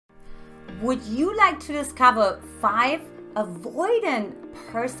Would you like to discover 5 avoidant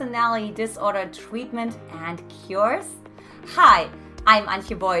personality disorder treatment and cures? Hi, I'm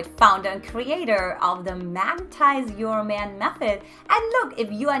Antje Boyd, founder and creator of the Magnetize Your Man method. And look,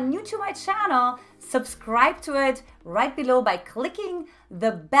 if you are new to my channel, subscribe to it right below by clicking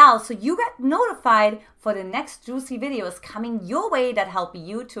the bell so you get notified for the next juicy videos coming your way that help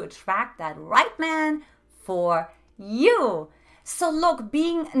you to attract that right man for you. So look,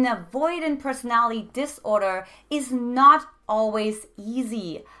 being an avoidant personality disorder is not always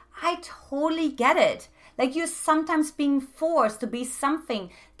easy. I totally get it. Like, you're sometimes being forced to be something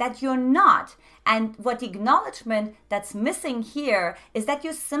that you're not. And what the acknowledgement that's missing here is that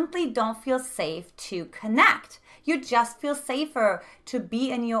you simply don't feel safe to connect. You just feel safer to be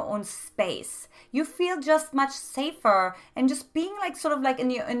in your own space. You feel just much safer and just being like sort of like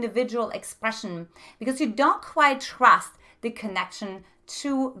in your individual expression because you don't quite trust the connection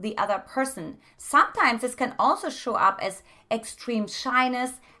to the other person. Sometimes this can also show up as extreme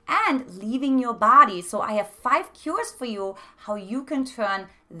shyness and leaving your body. So I have 5 cures for you how you can turn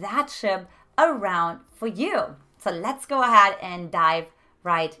that ship around for you. So let's go ahead and dive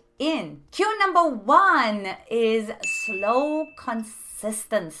right in. Cure number 1 is slow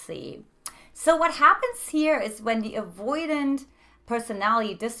consistency. So what happens here is when the avoidant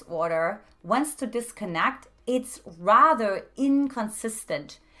personality disorder wants to disconnect, it's rather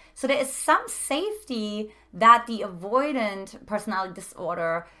inconsistent. So there is some safety that the avoidant personality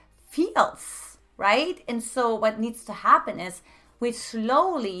disorder feels, right? And so what needs to happen is we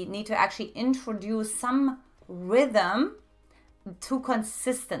slowly need to actually introduce some rhythm to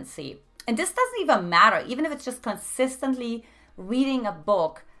consistency. And this doesn't even matter, even if it's just consistently reading a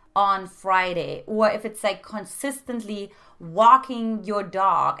book on Friday, or if it's like consistently walking your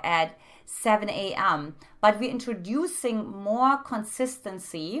dog at 7 a.m. But we're introducing more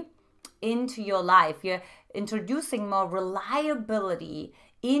consistency into your life. You're introducing more reliability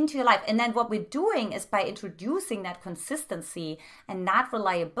into your life. And then what we're doing is by introducing that consistency and that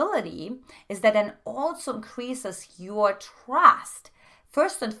reliability is that then also increases your trust.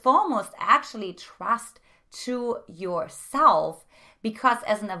 First and foremost, actually trust to yourself, because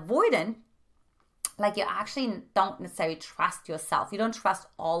as an avoidant, like, you actually don't necessarily trust yourself. You don't trust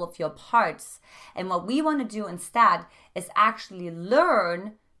all of your parts. And what we want to do instead is actually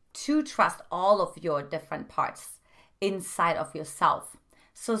learn to trust all of your different parts inside of yourself.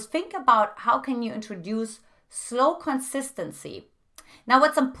 So think about how can you introduce slow consistency. Now,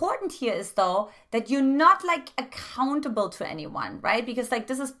 what's important here is, though, that you're not like accountable to anyone, right? Because like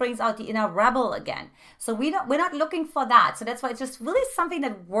this brings out the inner rebel again. So we're not looking for that. So that's why it's just really something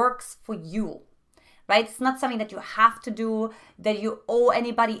that works for you. Right? It's not something that you have to do, that you owe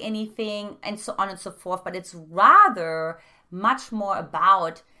anybody anything, and so on and so forth. But it's rather much more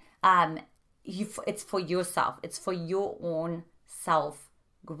about it's for yourself. It's for your own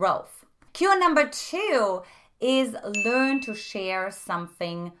self-growth. Cure number 2 is learn to share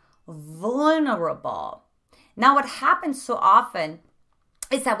something vulnerable. Now, what happens so often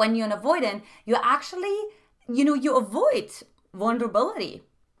is that when you're an avoidant, you actually, you avoid vulnerability.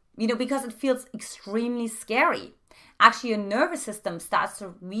 Because it feels extremely scary. Actually, your nervous system starts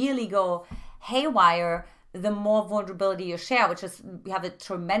to really go haywire the more vulnerability you share, which is we have a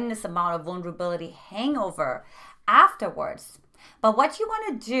tremendous amount of vulnerability hangover afterwards. But what you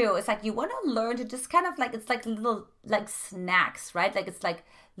want to do is like you want to learn to just kind of like, it's like little like snacks, right? Like it's like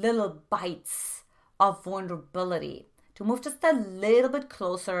little bites of vulnerability to move just a little bit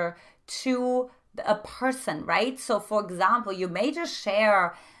closer to a person, right? So for example, you may just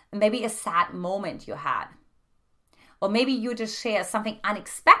share maybe a sad moment you had. Or maybe you just share something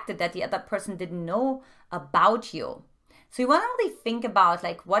unexpected that the other person didn't know about you. So you want to really think about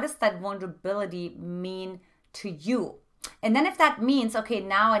like, what does that vulnerability mean to you? And then if that means, okay,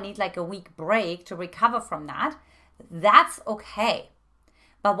 now I need like a week break to recover from that, that's okay.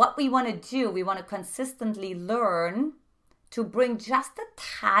 But what we want to do, we want to consistently learn to bring just a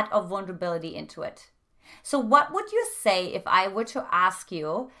tad of vulnerability into it. So what would you say if I were to ask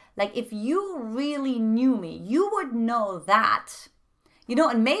you, like, if you really knew me, you would know that,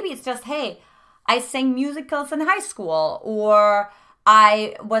 and maybe it's just, hey, I sang musicals in high school, or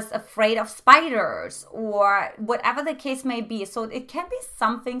I was afraid of spiders, or whatever the case may be. So it can be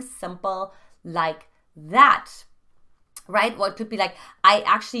something simple like that, right? Or it could be like, I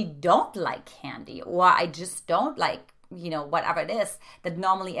actually don't like candy, or I just don't like, whatever it is that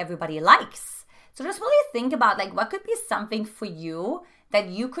normally everybody likes. So just really think about like what could be something for you that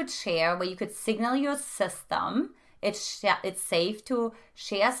you could share, where you could signal your system it's safe to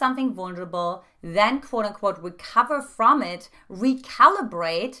share something vulnerable, then quote unquote recover from it,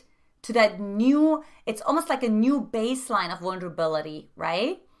 recalibrate to that new, it's almost like a new baseline of vulnerability,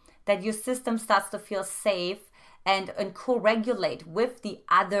 right? That your system starts to feel safe and co-regulate with the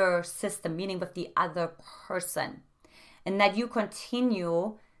other system, meaning with the other person. And that you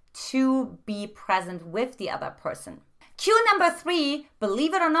continue to be present with the other person. Cue number 3,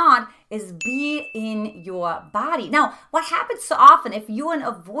 believe it or not, is be in your body. Now, what happens so often if you're an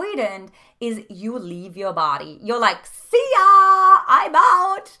avoidant is you leave your body. You're like, see ya, I'm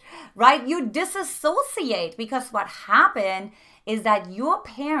out, right? You disassociate because what happened is that your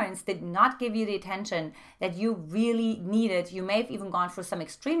parents did not give you the attention that you really needed. You may have even gone through some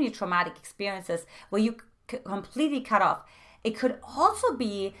extremely traumatic experiences where you completely cut off. It could also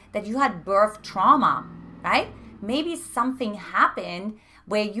be that you had birth trauma, right? Maybe something happened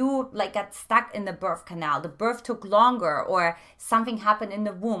where you like got stuck in the birth canal. The birth took longer or something happened in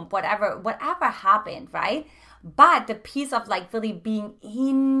the womb, whatever happened, right? But the piece of like really being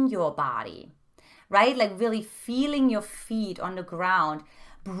in your body, right? Like really feeling your feet on the ground,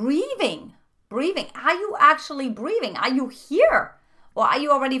 breathing. Are you actually breathing? Are you here? Or are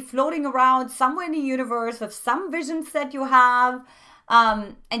you already floating around somewhere in the universe with some visions that you have?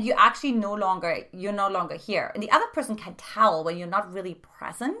 And you actually you're no longer here. And the other person can tell when you're not really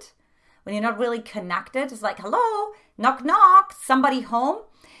present, when you're not really connected. It's like, hello, knock, knock, somebody home?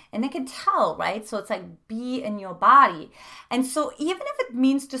 And they can tell, right? So it's like, be in your body. And so even if it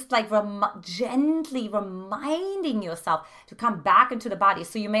means just like gently reminding yourself to come back into the body.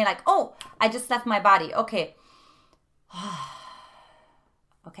 So you may like, oh, I just left my body. Okay.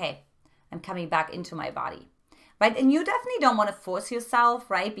 Okay, I'm coming back into my body. Right? And you definitely don't want to force yourself,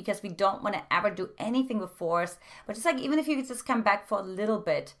 right? Because we don't want to ever do anything with force. But just like, even if you could just come back for a little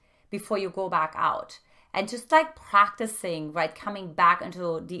bit before you go back out. And just like practicing, right? Coming back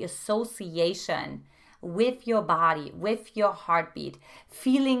into the association with your body, with your heartbeat.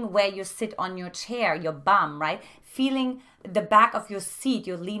 Feeling where you sit on your chair, your bum, right? Feeling the back of your seat.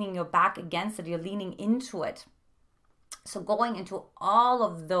 You're leaning your back against it. You're leaning into it. So going into all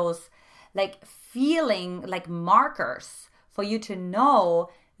of those like feeling like markers for you to know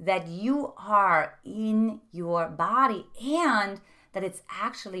that you are in your body and that it's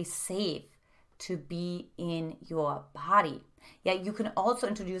actually safe to be in your body. Yeah, you can also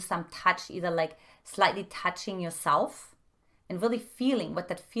introduce some touch, either like slightly touching yourself and really feeling what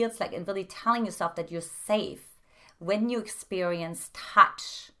that feels like and really telling yourself that you're safe when you experience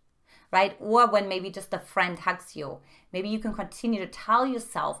touch, right? Or when maybe just a friend hugs you. Maybe you can continue to tell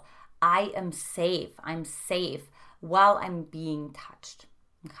yourself, I am safe. I'm safe while I'm being touched.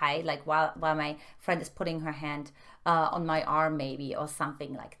 Okay, like while my friend is putting her hand on my arm maybe, or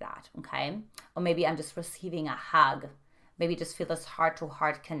something like that. Okay, or maybe I'm just receiving a hug. Maybe just feel this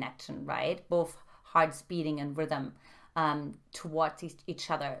heart-to-heart connection, right? Both hearts beating in rhythm towards each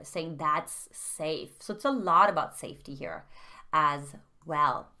other, saying that's safe. So it's a lot about safety here as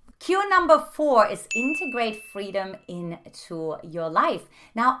well. Cue number 4 is integrate freedom into your life.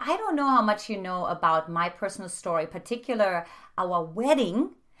 Now, I don't know how much you know about my personal story, particular our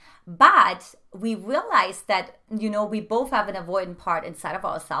wedding, but we realized that, you know, we both have an avoidant part inside of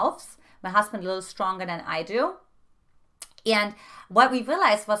ourselves. My husband a little stronger than I do. And what we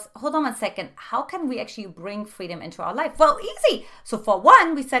realized was, hold on a second, how can we actually bring freedom into our life? Well, easy. So for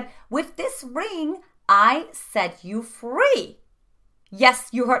one, we said, with this ring, I set you free. Yes,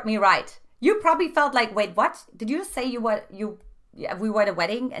 you heard me right. You probably felt like, wait, what? Did you say we were at a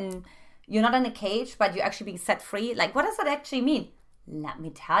wedding and you're not in a cage, but you're actually being set free? Like, what does that actually mean? Let me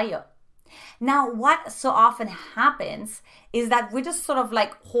tell you. Now, what so often happens is that we just sort of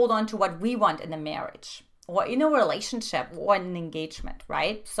like hold on to what we want in a marriage or in a relationship or in an engagement,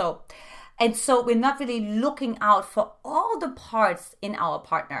 right? So we're not really looking out for all the parts in our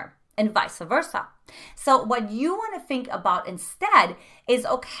partner and vice versa. So what you want to think about instead is,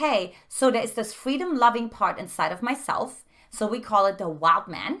 okay, so there's this freedom-loving part inside of myself. So we call it the wild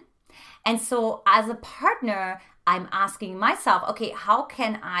man. And so as a partner, I'm asking myself, okay, how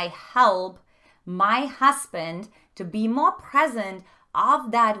can I help my husband to be more present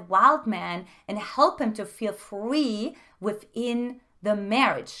of that wild man and help him to feel free within the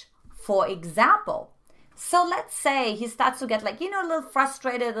marriage? For example, so let's say he starts to get like, a little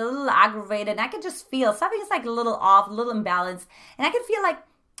frustrated, a little aggravated. And I can just feel something's like a little off, a little imbalanced. And I can feel like,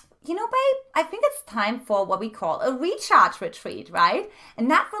 babe, I think it's time for what we call a recharge retreat, right?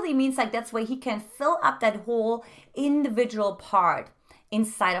 And that really means like that's where he can fill up that whole individual part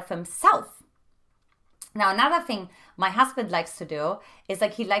inside of himself. Now, another thing my husband likes to do is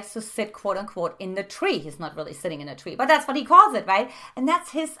like he likes to sit, quote unquote, in the tree. He's not really sitting in a tree, but that's what he calls it, right? And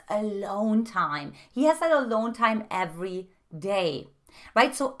that's his alone time. He has that alone time every day.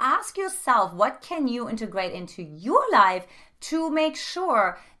 right? So ask yourself, what can you integrate into your life to make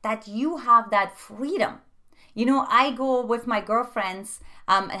sure that you have that freedom? I go with my girlfriends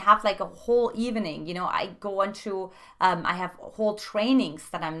and have like a whole evening. I go into, I have whole trainings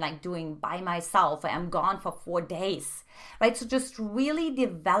that I'm like doing by myself. I'm gone for 4 days, right? So just really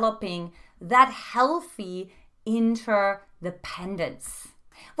developing that healthy interdependence.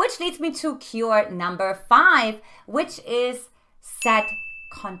 Which leads me to cure number 5, which is set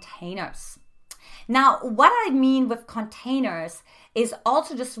containers. Now, what I mean with containers is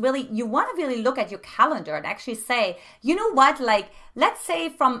also just really, you want to really look at your calendar and actually say, you know what, like, let's say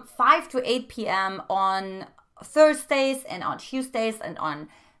from 5 to 8 p.m. on Thursdays and on Tuesdays and on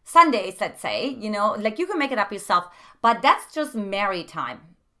Sundays, let's say, like you can make it up yourself, but that's just Mary time.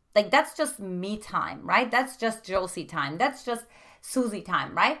 Like that's just me time, right? That's just Josie time. That's just Susie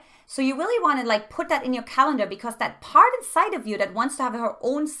time, right? So you really want to like put that in your calendar, because that part inside of you that wants to have her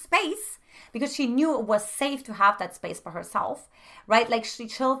own space, because she knew it was safe to have that space for herself, right? Like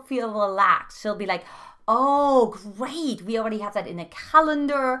she'll feel relaxed. She'll be like, oh, great. We already have that in a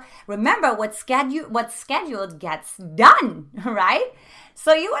calendar. Remember, what's scheduled gets done, right?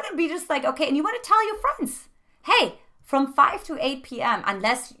 So you want to be just like, okay, and you want to tell your friends, hey, from 5 to 8 p.m.,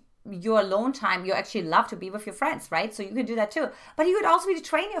 unless your alone time, you actually love to be with your friends, right? So you could do that too. But you could also be to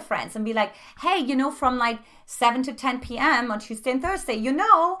train your friends and be like, hey, from like 7 to 10 p.m. on Tuesday and Thursday,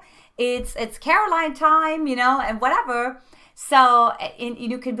 it's Caroline time, and whatever. So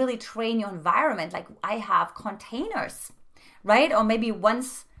you can really train your environment. Like I have containers, right? Or maybe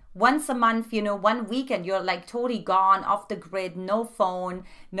once a month, 1 weekend, you're like totally gone off the grid, no phone,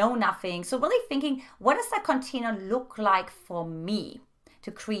 no nothing. So really thinking, what does that container look like for me to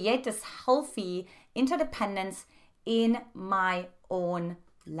create this healthy interdependence in my own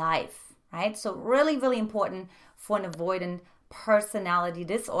life, right? So really, really important for an avoidant personality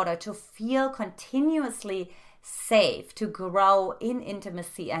disorder to feel continuously safe, to grow in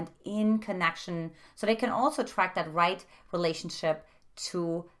intimacy and in connection, so they can also attract that right relationship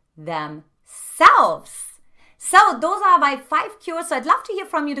to themselves. So those are my 5 cures. So I'd love to hear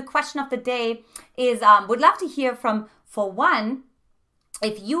from you. The question of the day is, would love to hear from, for one,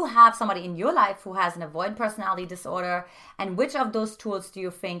 if you have somebody in your life who has an avoidant personality disorder, and which of those tools do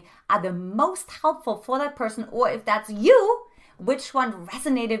you think are the most helpful for that person? Or if that's you, which one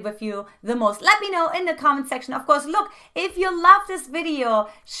resonated with you the most? Let me know in the comment section. Of course, look, if you love this video,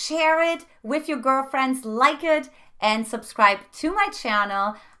 share it with your girlfriends, like it, and subscribe to my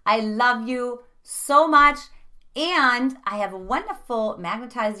channel. I love you so much. And I have a wonderful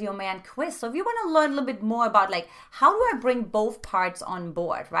Magnetize Your Man quiz. So if you want to learn a little bit more about like, how do I bring both parts on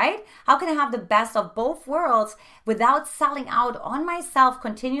board, right? How can I have the best of both worlds without selling out on myself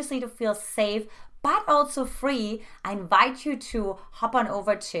continuously to feel safe, but also free? I invite you to hop on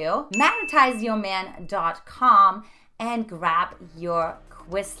over to magnetizeyourman.com and grab your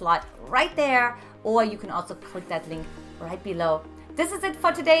quiz slot right there. Or you can also click that link right below. This is it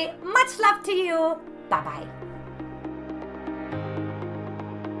for today. Much love to you. Bye-bye.